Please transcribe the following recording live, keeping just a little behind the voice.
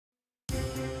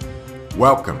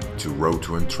Welcome to Road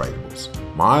to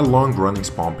Untradables, my long-running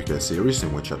SpawnPK series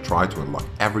in which I try to unlock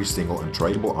every single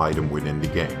untradable item within the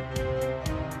game.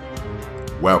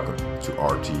 Welcome to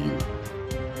RTU.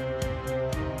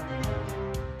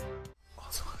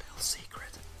 Also a little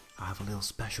secret, I have a little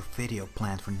special video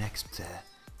planned for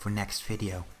next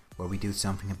video, where we do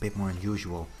something a bit more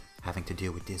unusual, having to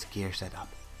do with this gear setup.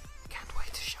 Can't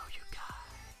wait to show you guys.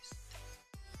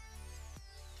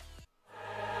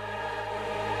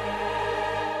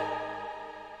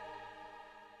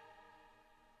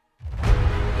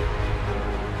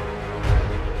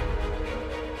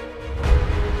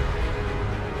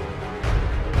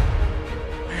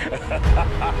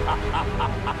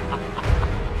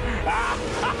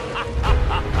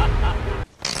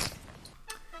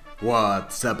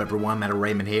 What's up everyone,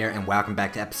 Raimon here, and welcome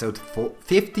back to episode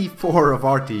 54 of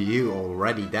RTU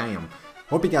already, damn.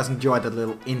 Hope you guys enjoyed that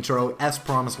little intro. As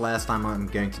promised last time, I'm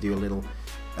going to do a little,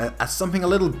 something a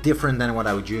little different than what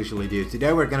I would usually do.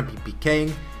 Today we're going to be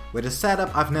PKing with a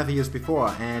setup I've never used before,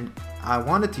 and I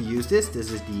wanted to use this.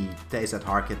 This is the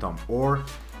Tzhaar ore,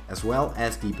 as well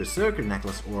as the Berserker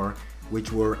necklace ore,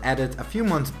 which were added a few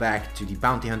months back to the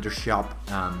bounty hunter shop.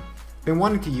 Been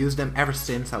wanting to use them ever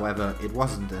since, however it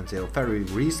wasn't until very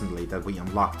recently that we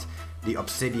unlocked the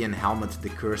obsidian helmet, the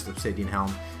cursed obsidian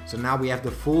helm. So now we have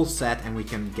the full set and we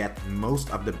can get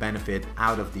most of the benefit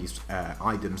out of these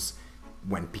items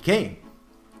when PKing.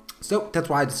 So that's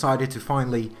why I decided to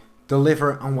finally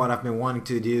deliver on what I've been wanting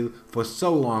to do for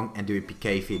so long and do a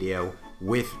PK video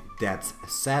with that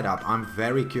setup. I'm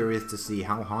very curious to see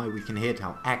how high we can hit,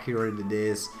 how accurate it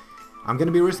is. I'm going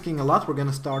to be risking a lot. We're going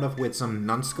to start off with some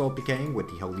non-skull PKing with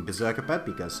the Holy Berserker pet,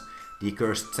 because the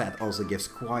cursed set also gives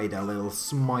quite a little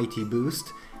smitey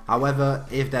boost. However,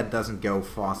 if that doesn't go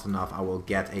fast enough, I will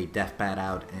get a death pad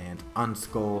out and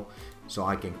unskull, so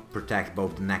I can protect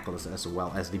both the necklace as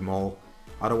well as the maul.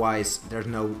 Otherwise, there's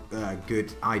no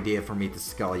good idea for me to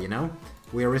skull, you know?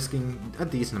 We're risking a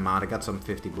decent amount. I got some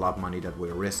 50 blood money that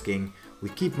we're risking. We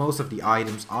keep most of the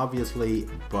items, obviously,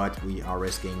 but we are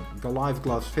risking Goliath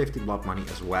gloves, 50 blood money,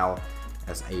 as well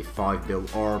as a 5 bill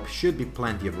orb. Should be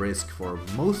plenty of risk for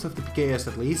most of the PKers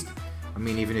at least. I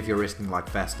mean, even if you're risking like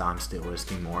Vesta, I'm still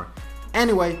risking more.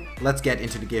 Anyway, let's get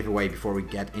into the giveaway before we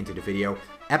get into the video.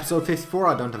 Episode 54,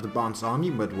 I don't have the bonds on me,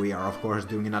 but we are of course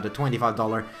doing another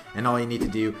 $25, and all you need to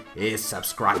do is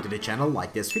subscribe to the channel,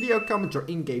 like this video, comment your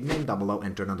in-game name down below,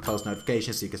 and turn on the post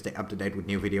notifications so you can stay up to date with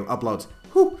new video uploads.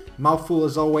 Whew, mouthful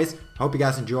as always. Hope you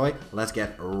guys enjoy. Let's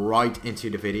get right into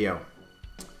the video.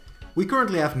 We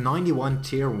currently have 91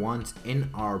 tier 1s in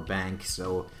our bank,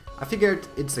 so I figured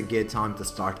it's a good time to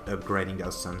start upgrading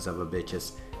those sons of a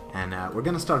bitches. And we're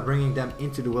gonna start bringing them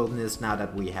into the wilderness now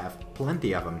that we have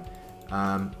plenty of them.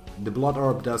 The blood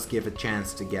orb does give a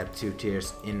chance to get 2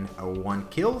 tiers in a 1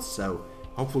 kill, so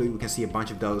hopefully we can see a bunch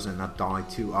of those and not die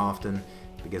too often,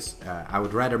 because I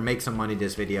would rather make some money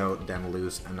this video than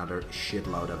lose another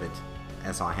shitload of it,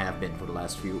 as I have been for the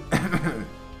last few.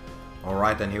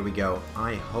 Alright, then here we go.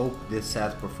 I hope this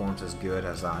set performs as good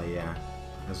as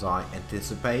I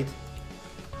anticipate.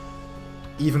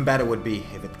 Even better would be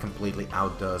if it completely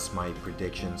outdoes my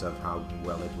predictions of how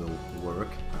well it will work.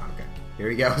 Okay, here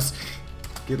he goes.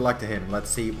 Good luck to him. Let's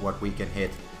see what we can hit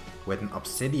with an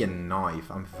obsidian knife.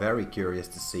 I'm very curious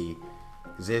to see,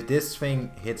 because if this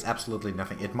thing hits absolutely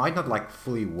nothing, it might not like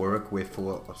fully work with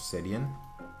full obsidian.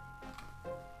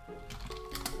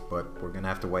 But we're gonna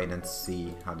have to wait and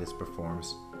see how this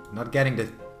performs. Not getting the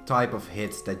type of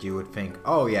hits that you would think,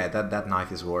 oh yeah, that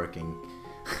knife is working.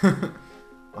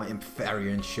 I am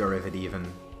very unsure if it even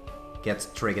gets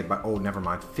triggered by... Oh, never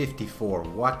mind. 54.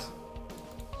 What?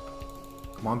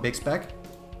 Come on, big spec.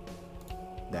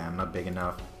 Damn, not big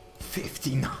enough.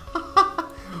 59.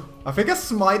 I think I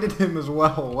smited him as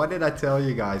well. What did I tell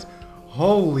you guys?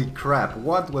 Holy crap.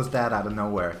 What was that out of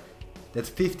nowhere? That's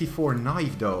 54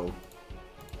 knife, though.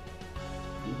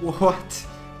 What?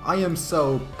 I am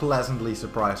so pleasantly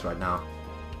surprised right now.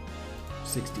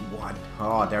 61.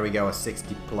 Oh, there we go. A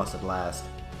 60 plus at last.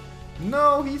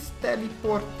 No, he's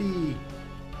teleporty.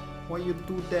 Why you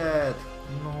do that?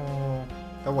 No.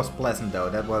 That was pleasant though.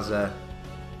 That was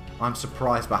I'm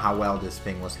surprised by how well this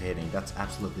thing was hitting. That's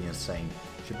absolutely insane.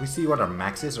 Should we see what our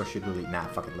max is, or should we... Nah,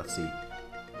 fuck it. Let's see.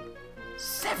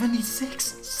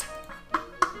 76?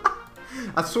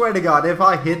 I swear to God, if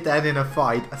I hit that in a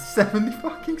fight, a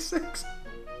 76?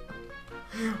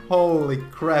 Holy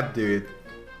crap, dude.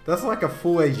 That's like a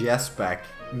full AGS spec.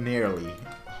 Nearly.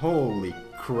 Holy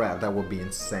crap, that would be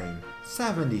insane.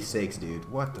 76,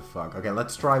 dude. What the fuck? Okay,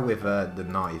 let's try with the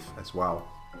knife as well.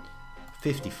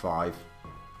 55.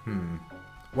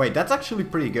 Wait, that's actually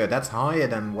pretty good. That's higher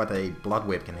than what a blood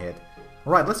whip can hit.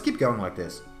 Alright, let's keep going like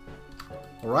this.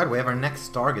 Alright, we have our next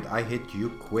target. I hit, you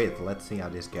quit. Let's see how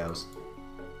this goes.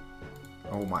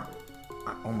 Oh my.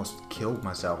 I almost killed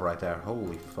myself right there.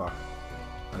 Holy fuck.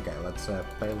 Okay, let's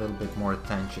pay a little bit more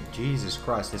attention. Jesus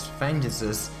Christ, his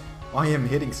vengeances. I am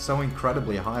hitting so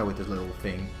incredibly high with this little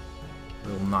thing.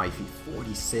 Little knifey.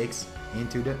 46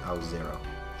 into the... Oh, 0.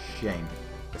 Shame.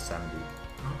 The 70.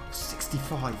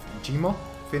 65. Gmo?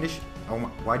 Finish? Oh my...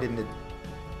 Why didn't it...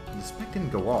 The spec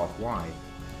didn't go off. Why?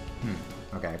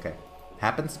 Okay, okay.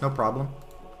 Happens. No problem.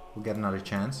 We'll get another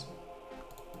chance.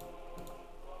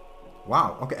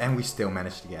 Wow. Okay, and we still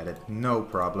managed to get it. No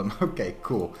problem. Okay,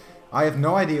 cool. I have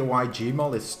no idea why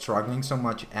Gmol is struggling so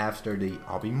much after the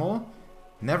Obby Mole.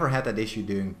 Never had that issue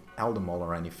doing Elder Mole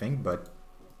or anything, but...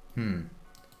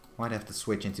 Might have to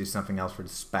switch into something else for the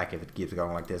spec if it keeps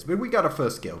going like this. But we got our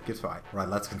first kill. Good fight. Right,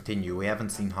 let's continue. We haven't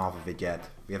seen half of it yet.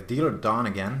 We have Dealer Don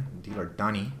again. Dealer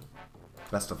Dunny.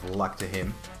 Best of luck to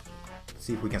him. Let's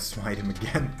see if we can smite him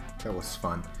again. That was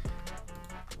fun.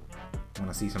 I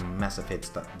want to see some massive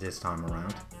hits this time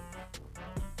around.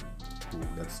 Ooh,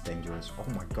 that's dangerous. Oh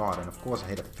my god, and of course I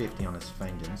hit a 50 on his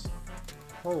vengeance.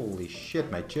 Holy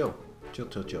shit, mate. Chill. Chill,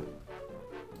 chill, chill.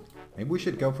 Maybe we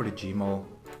should go for the Gmo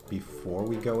before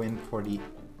we go in for the...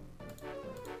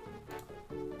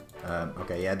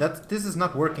 okay, yeah, this is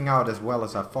not working out as well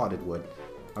as I thought it would.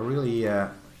 I really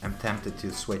am tempted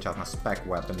to switch out my spec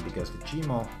weapon because the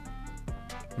Gmo...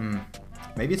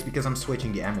 Maybe it's because I'm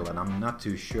switching the amulet, I'm not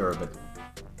too sure, but...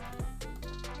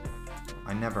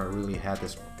 I never really had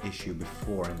this issue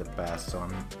before in the past, so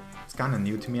it's kind of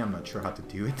new to me, I'm not sure how to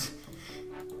do it.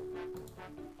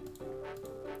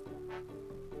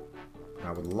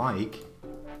 I would like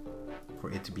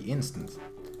for it to be instant.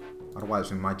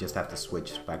 Otherwise we might just have to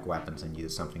switch spec weapons and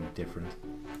use something different.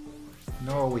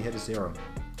 No, we hit a 0.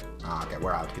 Ah, okay,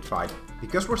 we're out. Good fight.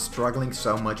 Because we're struggling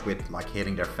so much with like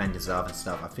hitting their vengeance off and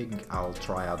stuff, I think I'll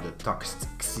try out the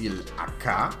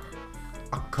zachtx.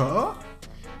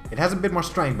 It has a bit more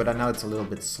strength, but I know it's a little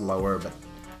bit slower, but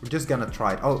we're just gonna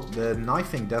try it. Oh, the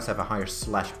knifing does have a higher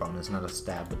slash bonus, not a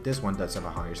stab, but this one does have a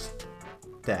higher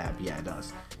stab. Yeah, it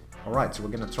does. Alright, so we're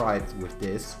gonna try it with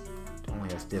this. It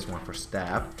only has this one for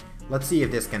stab. Let's see if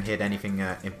this can hit anything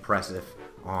impressive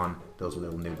on those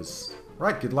little noobs.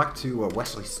 Right, good luck to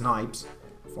Wesley Snipes.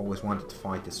 I've always wanted to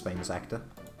fight this famous actor.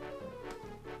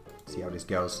 Let's see how this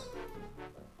goes.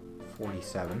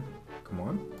 47. Come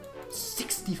on.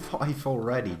 65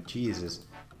 already. Jesus.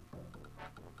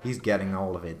 He's getting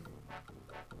all of it.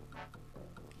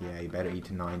 Yeah, you better eat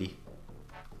to 90.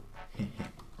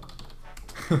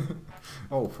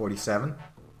 Oh, 47.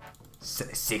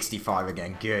 65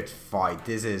 again. Good fight.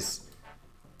 This is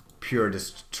pure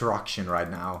destruction right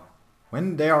now.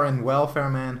 When they are in welfare,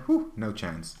 man, whew, no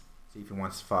chance. See if he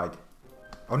wants to fight.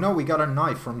 Oh no, we got a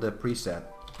knife from the preset.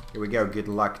 Here we go. Good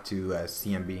luck to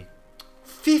CMB.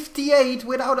 58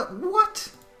 without a...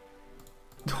 What?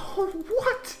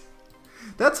 What?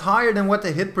 That's higher than what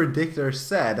the hit predictor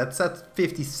said. That's at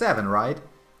 57, right?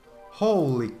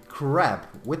 Holy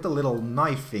crap. With the little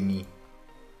knife thingy.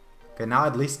 Okay, now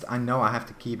at least I know I have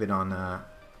to keep it on...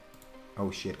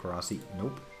 Oh shit, Karasi.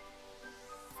 Nope.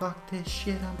 Fuck this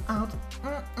shit, I'm out.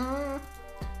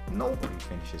 Nope. He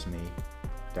finishes me.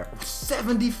 There.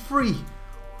 73!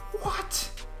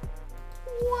 What?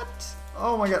 What?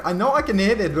 Oh my god. I know I can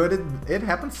hit it, but it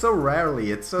happens so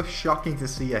rarely. It's so shocking to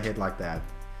see a hit like that.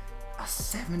 A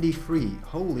 73.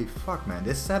 Holy fuck, man.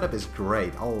 This setup is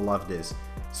great. I love this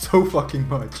so fucking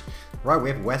much. Right, we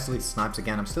have Wesley Snipes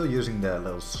again. I'm still using the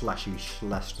little slashy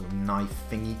slash knife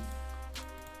thingy.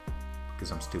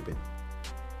 Because I'm stupid.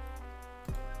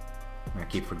 I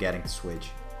keep forgetting to switch.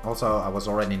 Also, I was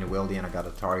already in the wildy and I got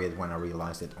a target when I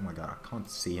realized it. Oh my god, I can't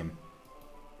see him.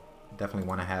 Definitely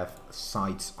want to have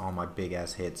sights on my big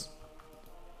ass hits.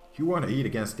 You want to eat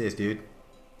against this, dude.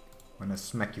 I'm gonna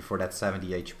smack you for that 70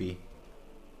 HP.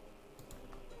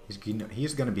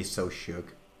 He's gonna be so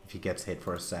shook if he gets hit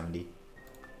for a 70.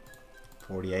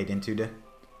 48 into the...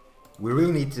 We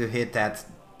really need to hit that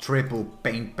triple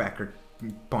paint packer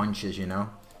punches, you know?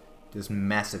 Just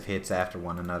massive hits after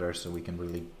one another so we can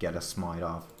really get a smite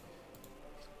off.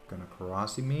 Gonna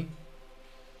Karasi me?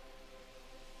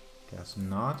 Guess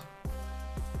not.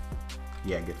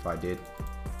 Yeah, good fight, dude.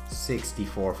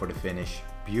 64 for the finish.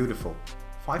 Beautiful.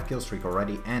 5 kill streak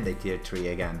already and a tier 3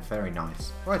 again. Very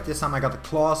nice. Alright, this time I got the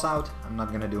claws out. I'm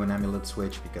not gonna do an amulet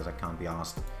switch because I can't be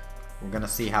asked. We're gonna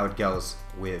see how it goes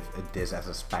with this as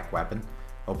a spec weapon.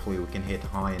 Hopefully we can hit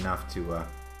high enough to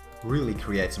really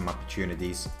create some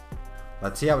opportunities.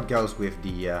 Let's see how it goes with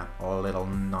the little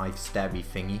knife stabby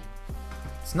thingy.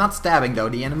 It's not stabbing though,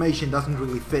 the animation doesn't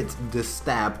really fit the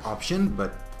stab option,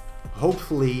 but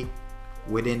hopefully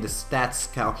within the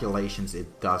stats calculations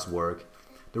it does work.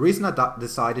 The reason I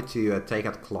decided to take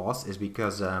out claws is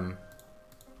because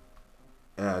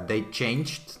they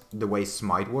changed the way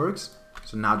smite works.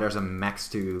 So now there's a max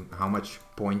to how much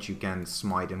points you can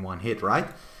smite in one hit, right?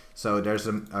 So there's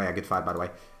a... oh yeah, good fight by the way.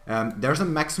 There's a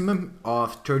maximum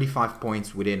of 35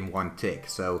 points within one tick.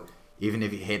 So even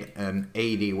if you hit an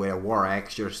 80 with a war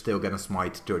axe, you're still gonna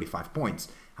smite 35 points.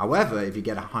 However, if you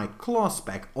get a high claw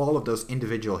spec, all of those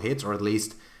individual hits, or at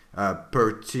least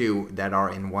per 2 that are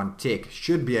in one tick,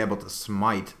 should be able to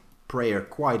smite prayer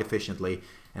quite efficiently.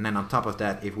 And then on top of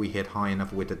that, if we hit high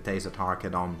enough with the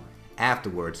Tzhaar on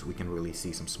afterwards, we can really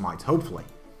see some smites, hopefully.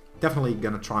 Definitely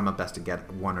gonna try my best to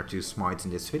get 1 or 2 smites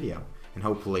in this video, and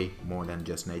hopefully more than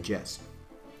just an HS.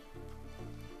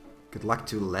 Good luck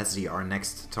to Leslie, our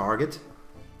next target.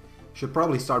 Should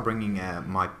probably start bringing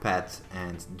my pet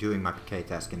and doing my PK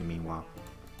task in the meanwhile.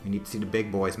 We need to see the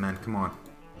big boys, man, come on.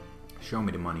 Show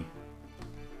me the money.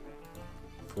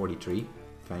 43,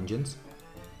 Vengeance.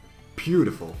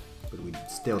 Beautiful, but we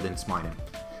still didn't smite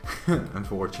him,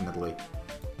 unfortunately.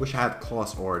 Wish I had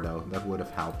Claw's Ore though, that would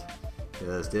have helped.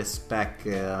 Because this spec...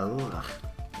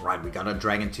 right, we got a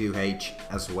Dragon 2H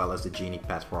as well as the Genie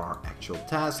Pet for our actual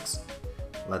tasks.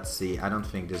 Let's see, I don't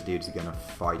think this dude's gonna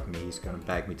fight me. He's gonna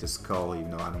bag me to skull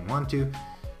even though I don't want to.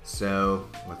 So,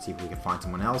 let's see if we can find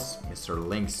someone else. Mr.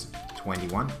 Lynx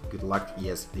 21. Good luck.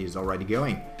 Yes, he's already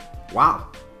going. Wow,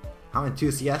 how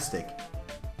enthusiastic.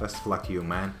 Best of luck to you,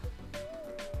 man.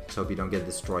 Let's hope you don't get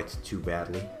destroyed too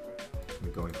badly. We're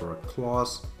going for a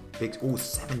claws. Big, oh,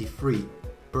 73.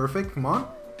 Perfect, come on.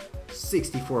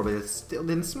 64, but it still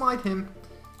didn't smite him.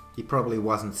 He probably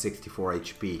wasn't 64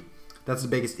 HP. That's the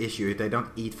biggest issue. If they don't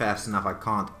eat fast enough, I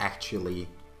can't actually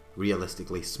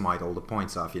realistically smite all the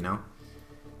points off, you know?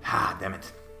 Ah, damn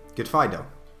it. Good fight, though.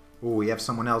 Oh, we have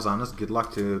someone else on us. Good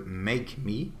luck to make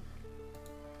me.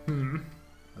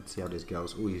 Let's see how this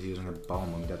goes. Oh, he's using a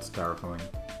bomb. That's terrifying.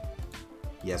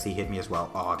 Yes, he hit me as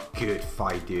well. Oh, good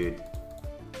fight, dude.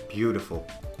 Beautiful.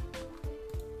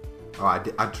 Oh,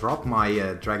 I dropped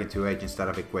my Dragon 2H instead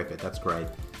of equip it. That's great.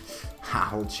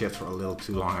 Hold shift for a little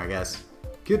too long, I guess.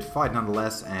 Good fight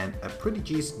nonetheless, and a pretty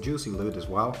juicy loot as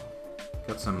well.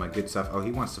 Got some good stuff. Oh,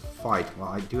 he wants to fight. Well,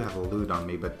 I do have a loot on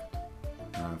me, but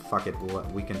fuck it.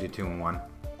 We can do 2 in 1.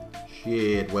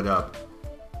 Shit, what up?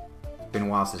 Been a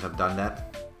while since I've done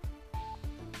that.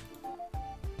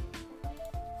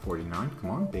 49, come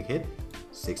on, big hit.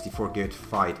 64, good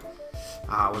fight.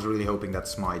 I was really hoping that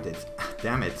smite did.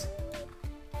 Damn it.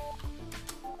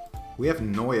 We have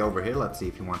Noi over here. Let's see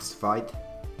if he wants to fight.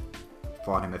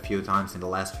 Fought him a few times in the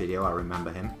last video, I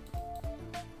remember him.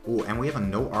 Oh, and we have a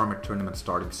no armor tournament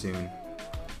starting soon.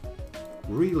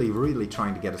 Really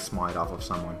trying to get a smite off of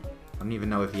someone. I don't even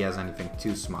know if he has anything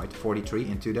to smite. 43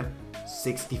 into the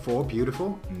 64,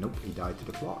 beautiful. Nope, he died to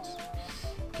the claws.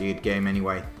 Good game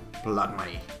anyway. Blood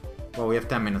money. Well, we have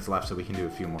 10 minutes left, so we can do a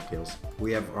few more kills.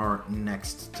 We have our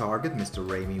next target, Mr.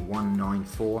 Raimon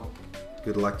 194.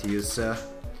 Good luck to you, sir.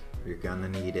 You're gonna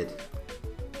need it.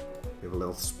 We have a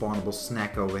little spawnable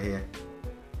snack over here.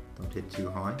 Don't hit too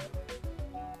high.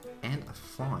 And a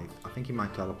 5. I think he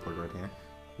might teleport right here.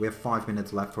 We have 5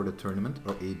 minutes left for the tournament.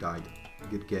 Oh, he died.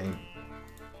 Good game.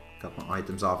 Got my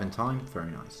items off in time.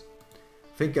 Very nice.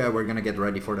 I think we're gonna get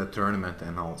ready for the tournament,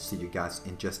 and I'll see you guys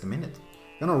in just a minute.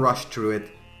 Gonna rush through it,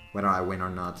 whether I win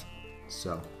or not.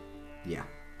 So, yeah.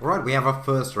 Alright, we have our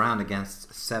first round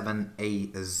against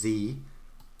 7AZ.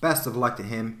 Best of luck to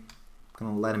him.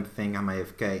 Gonna let him think I'm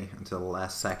AFK until the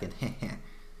last second.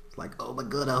 It's like, oh my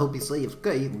god, I hope he's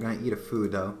AFK. We're gonna eat a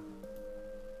food though.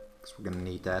 Because we're gonna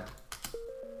need that.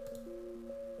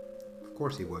 Of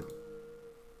course he would.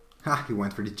 Ha, he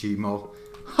went for the G-maul.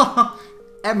 Haha,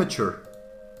 amateur.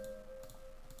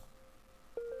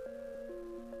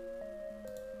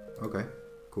 Okay,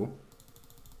 cool.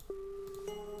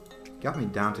 Got me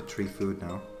down to 3 food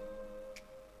now.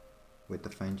 With the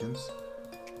vengeance.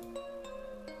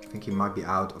 I think he might be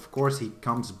out. Of course he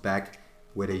comes back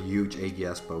with a huge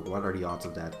AGS poke. What are the odds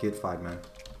of that? Good fight, man.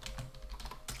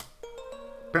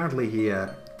 Apparently he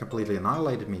completely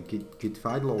annihilated me. Good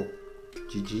fight, lol.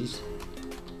 GG's.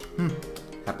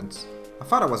 Happens. I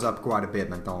thought I was up quite a bit,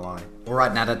 not gonna lie.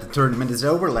 Alright, now that the tournament is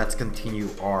over, let's continue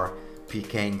our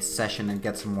PKing session and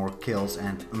get some more kills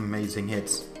and amazing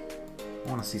hits. I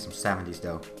want to see some 70s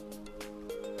though.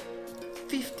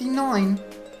 59?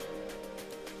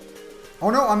 Oh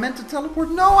no, I meant to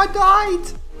teleport. No, I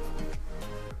died!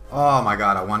 Oh my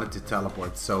god, I wanted to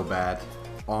teleport so bad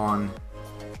on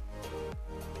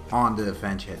the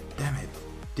avenge hit. Damn it.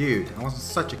 Dude, I was on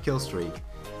such a kill streak.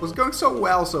 Was going so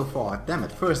well so far. Damn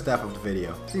it, first death of the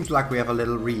video. Seems like we have a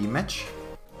little rematch.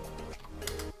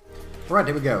 Alright,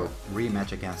 here we go.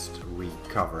 Rematch against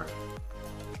recover.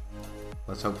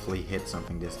 Let's hopefully hit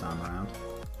something this time around.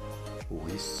 Ooh,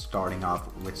 he's starting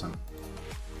off with some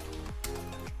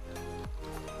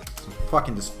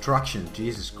fucking destruction.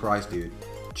 Jesus Christ, dude.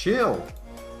 Chill!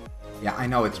 Yeah, I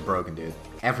know it's broken, dude.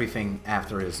 Everything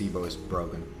after a Zebo is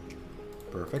broken.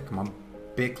 Perfect, come on.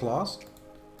 Big claws.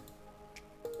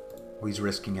 Oh, he's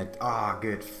risking it. Ah,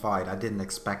 good fight. I didn't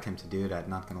expect him to do that,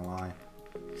 not gonna lie.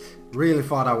 Really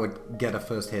thought I would get a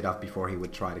first hit off before he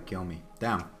would try to kill me.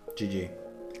 Damn, GG.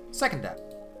 Second death.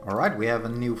 Alright, we have a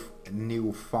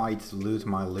new fight. Loot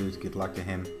my loot. Good luck to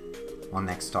him. On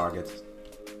next target.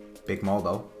 Big maul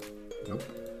though. Nope.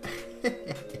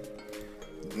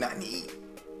 Nani?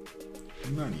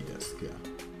 Nani desu ka?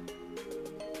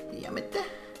 Yamete.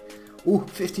 Ooh,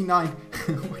 59.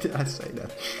 Why did I say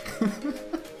that?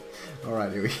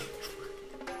 Alright, here we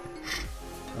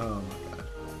oh my god.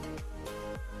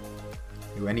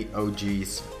 Do any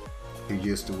OGs who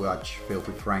used to watch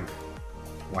Filthy Frank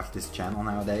watch this channel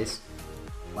nowadays?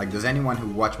 Like, does anyone who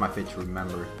watched my vid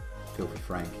remember Filthy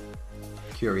Frank?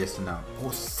 Curious to know.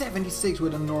 Oh, 76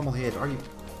 with a normal hit. Are you...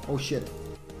 Oh shit.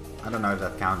 I don't know if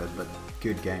that counted, but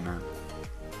good game, man.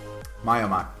 My oh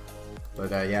my.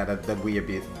 But yeah, that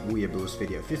Weeaboos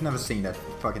video. If you've never seen that,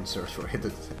 fucking search for it.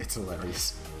 It's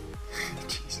hilarious.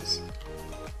 Jesus.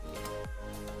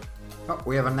 Oh,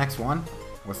 we have a next one.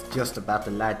 Was just about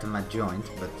to light my joint,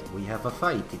 but we have a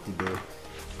fight to do.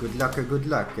 Good luck, good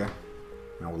luck.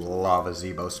 I would love a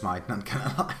Zebo smite, not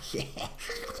gonna lie. Yeah.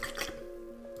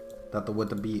 That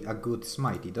would be a good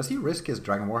smitey. Does he risk his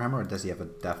Dragon Warhammer or does he have a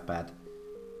death pad?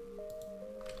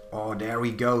 Oh, there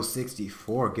we go,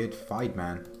 64. Good fight,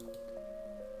 man.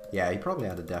 Yeah, he probably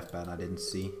had a death pad, I didn't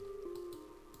see.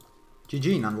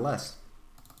 GG, nonetheless.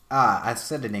 Ah, I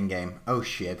said it in game. Oh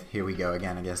shit, here we go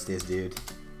again against this dude.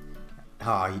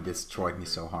 Ah, oh, he destroyed me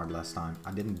so hard last time.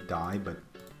 I didn't die, but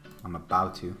I'm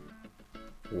about to.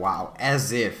 Wow,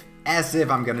 as if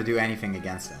I'm gonna do anything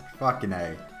against that. Fucking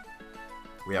A.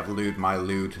 We have loot my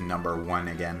loot number 1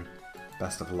 again.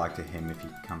 Best of luck to him if he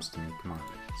comes to me. Come on.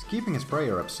 He's keeping his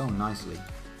prayer up so nicely.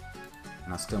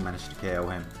 And I still managed to KO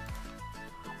him.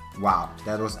 Wow,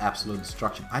 that was absolute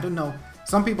destruction. I don't know.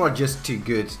 Some people are just too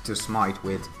good to smite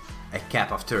with a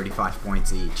cap of 35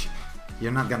 points each.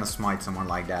 You're not gonna smite someone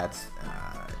like that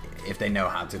if they know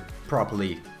how to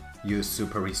properly use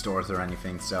super restores or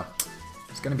anything. So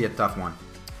it's gonna be a tough one.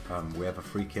 We have a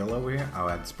free kill over here. Oh,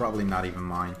 it's probably not even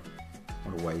mine.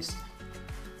 What a waste.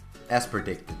 As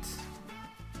predicted.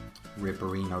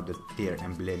 Ripperino the Tier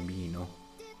Emblemino.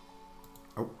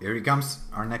 Oh, here he comes.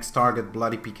 Our next target,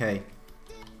 Bloody PK.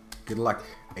 Good luck.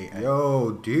 Hey,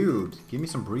 yo, dude. Give me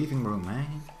some breathing room,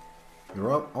 man.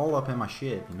 You're all up in my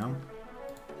shit, you know?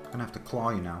 I'm gonna have to claw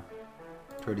you now.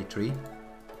 33.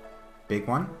 Big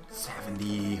one.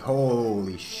 70.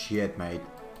 Holy shit, mate.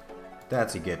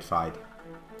 That's a good fight.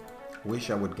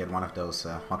 Wish I would get one of those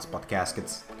hotspot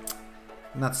caskets.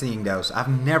 Not seeing those. I've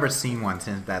never seen one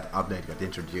since that update got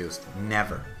introduced.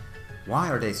 Never. Why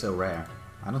are they so rare?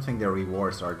 I don't think their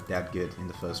rewards are that good in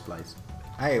the first place.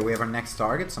 Hey, we have our next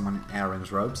target, someone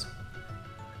Aaron's ropes.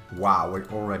 Wow, we're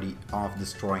already off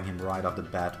destroying him right off the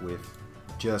bat with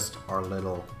just our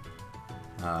little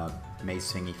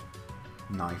mace thingy,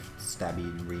 knife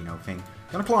stabby Reno thing.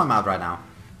 Gonna claw him out right now.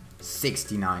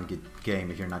 69, good game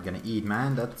if you're not gonna eat,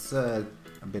 man. That's a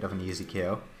bit of an easy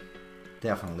kill.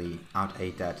 Definitely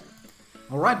out-ate that.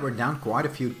 Alright, we're down quite a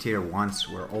few tier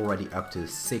 1s. We're already up to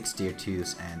 6 tier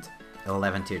 2s and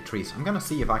 11 tier 3s. I'm gonna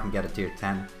see if I can get a tier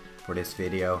 10 for this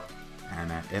video.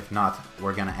 And if not,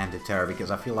 we're gonna end it there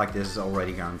because I feel like this is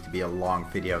already going to be a long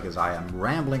video because I am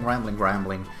rambling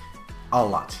a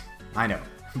lot. I know.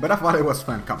 But I thought it was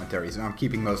fun commentary, so I'm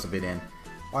keeping most of it in.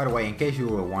 By the way, in case you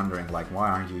were wondering, like, why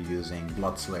aren't you using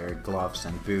Bloodslayer gloves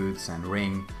and boots and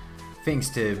ring, things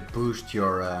to boost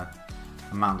your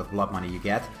amount of blood money you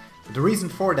get. But the reason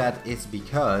for that is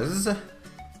because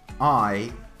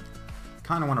I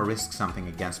kind of want to risk something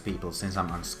against people since I'm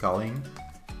unsculling.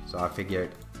 So I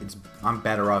figured I'm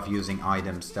better off using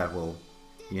items that will,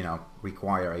 you know,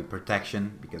 require a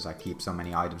protection because I keep so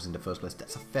many items in the first place.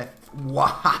 That's a fifth.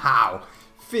 Wow!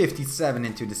 57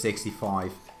 into the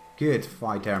 65. Good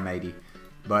fight there, matey.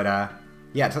 But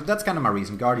yeah, so that's kind of my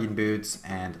reason. Guardian boots,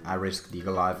 and I risk the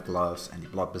Goliath gloves and the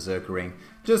Blood Berserker ring.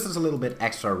 Just as a little bit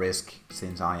extra risk,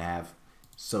 since I have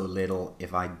so little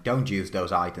if I don't use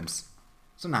those items.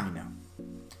 So now you know.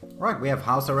 Right, we have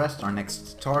house arrest, our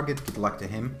next target. Good luck to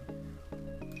him.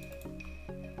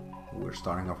 We're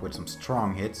starting off with some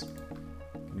strong hits.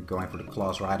 Going for the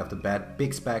claws right off the bat.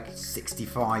 Big spec,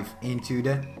 65 into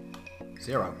the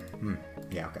 0.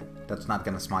 Yeah, okay. That's not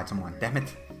gonna smite someone, damn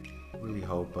it. Really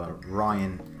hope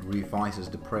Ryan revises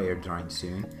the prayer drain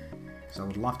soon. So I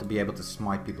would love to be able to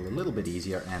smite people a little bit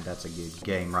easier, and that's a good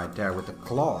game right there with the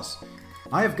claws.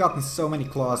 I have gotten so many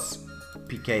claws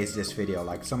PKs this video,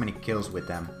 like so many kills with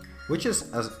them. Which is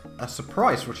a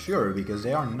surprise for sure, because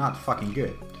they are not fucking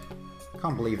good.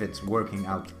 Can't believe it's working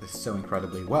out so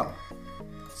incredibly well.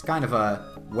 It's kind of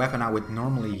a weapon I would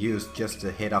normally use just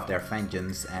to hit off their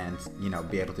vengeance and, you know,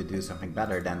 be able to do something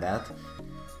better than that.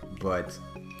 But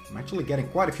I'm actually getting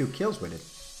quite a few kills with it.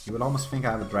 You would almost think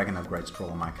I have a Dragon Upgrade scroll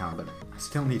on my account, but I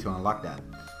still need to unlock that.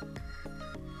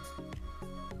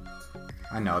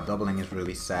 I know, doubling is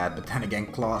really sad, but then again,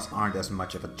 claws aren't as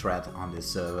much of a threat on this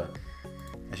server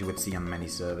as you would see on many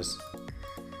servers.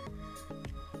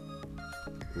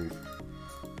 Oof.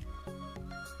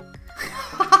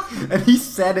 And he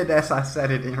said it as I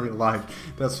said it in real life.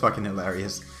 That's fucking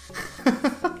hilarious.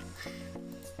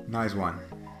 Nice one.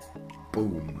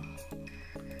 Boom.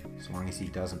 As long as he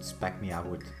doesn't spec me out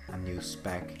with a new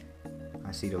spec.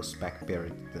 I see those spec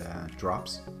period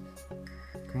drops.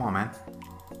 Come on, man.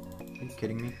 Are you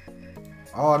kidding me?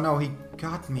 Oh no, he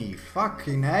got me.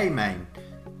 Fucking hey, man.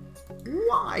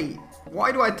 Why?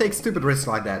 Why do I take stupid risks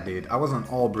like that, dude? I was on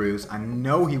all bruise. I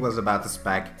know he was about to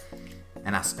spec.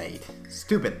 And I stayed.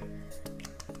 Stupid.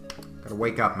 Gotta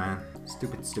wake up, man.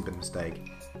 Stupid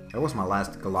mistake. That was my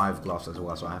last Goliath gloves as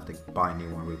well, so I have to buy a new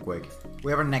one real quick.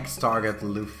 We have our next target,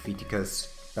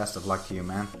 Vihtic. Best of luck to you,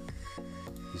 man.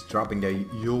 He's dropping the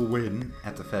 "you'll win"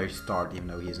 at the very start, even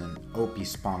though he's an OP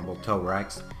spawnable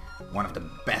thorax. One of the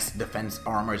best defense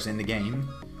armors in the game.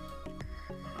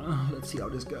 Let's see how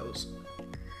this goes.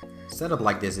 Setup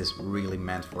like this is really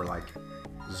meant for like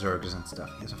Zergs and stuff.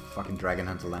 He has a fucking Dragon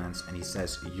Hunter lance and he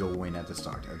says you'll win at the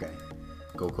start. Okay,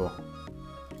 cool.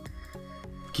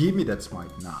 Give me that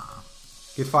smite. Nah.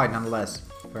 Good fight nonetheless.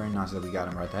 Very nice that we got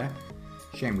him right there.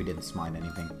 Shame we didn't smite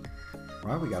anything.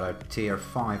 Right, we got our tier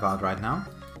 5 out right now.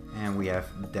 And we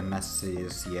have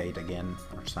Domesticate again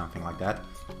or something like that.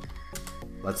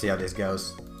 Let's see how this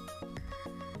goes.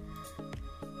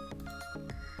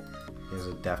 Here's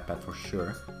a death pet for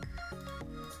sure.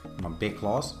 My big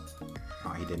claws. Oh,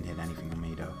 he didn't hit anything on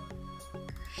me though.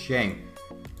 Shame.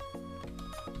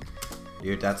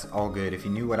 Dude, that's all good. If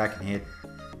you knew what I can hit,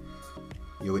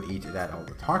 you would eat that all.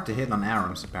 It's hard to hit on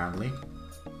arrows apparently.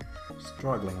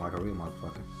 Struggling like a real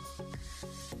motherfucker.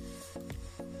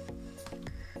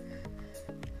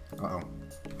 Uh-oh.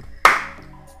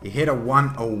 He hit a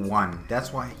 101.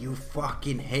 That's why you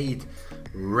fucking hate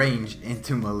ranged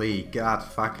into melee. God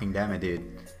fucking damn it,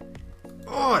 dude.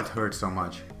 Oh, it hurts so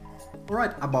much.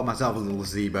 Alright, I bought myself a little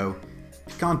Zebo.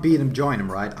 If you can't beat him, join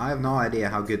him, right? I have no idea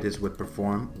how good this would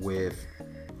perform with,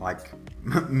 like,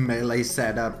 melee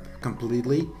setup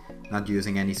completely. Not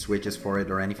using any switches for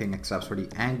it or anything except for the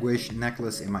Anguish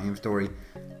necklace in my inventory.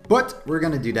 But we're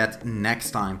gonna do that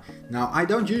next time. Now, I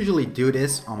don't usually do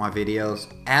this on my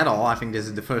videos at all. I think this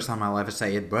is the first time I'll ever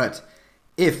say it. But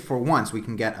if, for once, we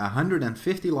can get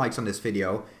 150 likes on this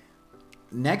video,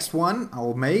 next one I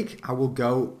will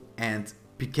go and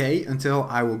PK until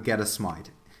I will get a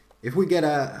smite. If we get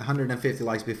 150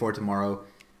 likes before tomorrow,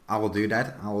 I will do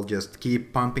that. I will just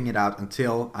keep pumping it out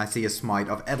until I see a smite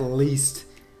of at least,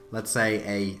 let's say,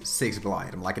 a 6-bill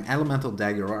item, like an elemental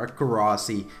dagger or a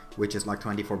karasi, which is like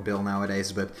 24 bill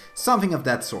nowadays, but something of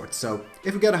that sort. So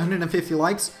if we get 150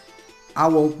 likes, I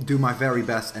will do my very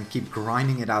best and keep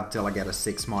grinding it out till I get a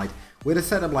 6 smite. With a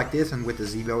setup like this and with the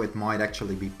Zebo, it might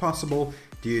actually be possible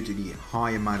due to the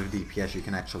high amount of DPS you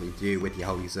can actually do with the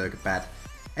Holy Circuit pad.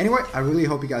 Anyway, I really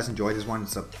hope you guys enjoyed this one.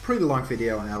 It's a pretty long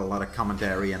video and I had a lot of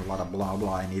commentary and a lot of blah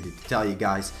blah I needed to tell you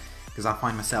guys, because I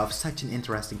find myself such an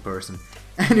interesting person.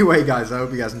 Anyway guys, I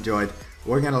hope you guys enjoyed.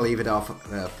 We're gonna leave it off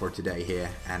for today here,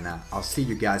 and I'll see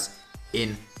you guys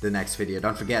in the next video.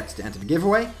 Don't forget to enter the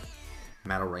giveaway.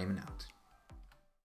 Raimon out.